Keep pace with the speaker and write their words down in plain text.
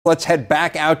Let's head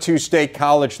back out to State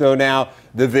College, though, now.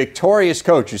 The victorious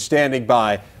coach is standing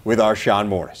by with our Sean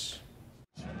Morris.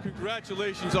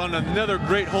 Congratulations on another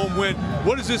great home win.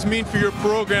 What does this mean for your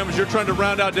program as you're trying to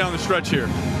round out down the stretch here?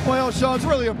 Well, Sean, it's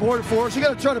really important for us. You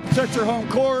got to try to protect your home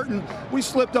court, and we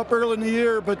slipped up early in the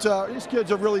year, but these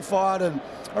kids have really fought, and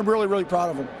I'm really, really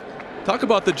proud of them. Talk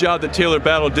about the job that Taylor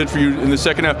Battle did for you in the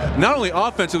second half, not only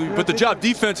offensively, but the job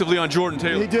defensively on Jordan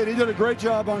Taylor. He did. He did a great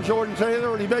job on Jordan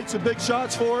Taylor, and he made some big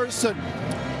shots for us. And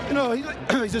you know,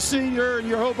 he's a senior, and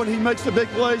you're hoping he makes the big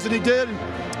plays, and he did. And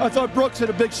I thought Brooks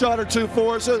hit a big shot or two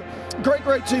for us. So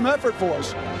great team effort for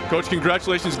us. Coach,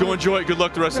 congratulations. Go enjoy it. Good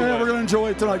luck the rest of the way. We're going to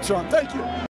enjoy it tonight, Sean. Thank you.